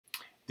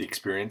The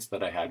experience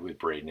that I had with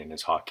Braden and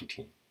his hockey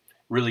team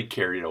really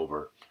carried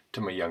over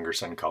to my younger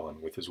son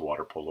Cullen with his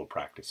water polo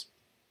practice.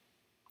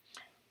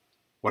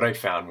 What I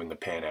found when the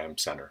Pan Am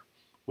Center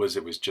was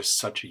it was just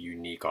such a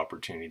unique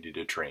opportunity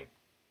to train.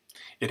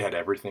 It had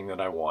everything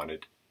that I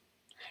wanted,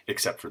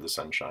 except for the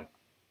sunshine.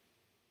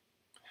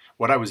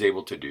 What I was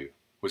able to do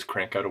was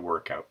crank out a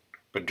workout,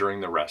 but during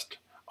the rest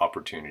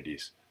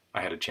opportunities, I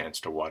had a chance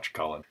to watch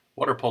Cullen.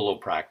 Water polo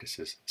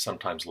practices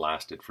sometimes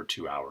lasted for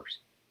 2 hours.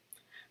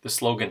 The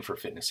slogan for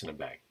Fitness in a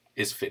Bag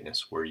is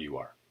fitness where you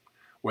are.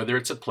 Whether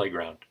it's a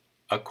playground,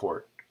 a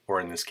court, or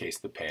in this case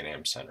the Pan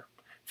Am Center,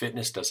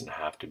 fitness doesn't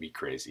have to be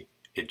crazy.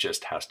 It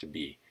just has to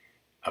be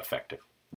effective.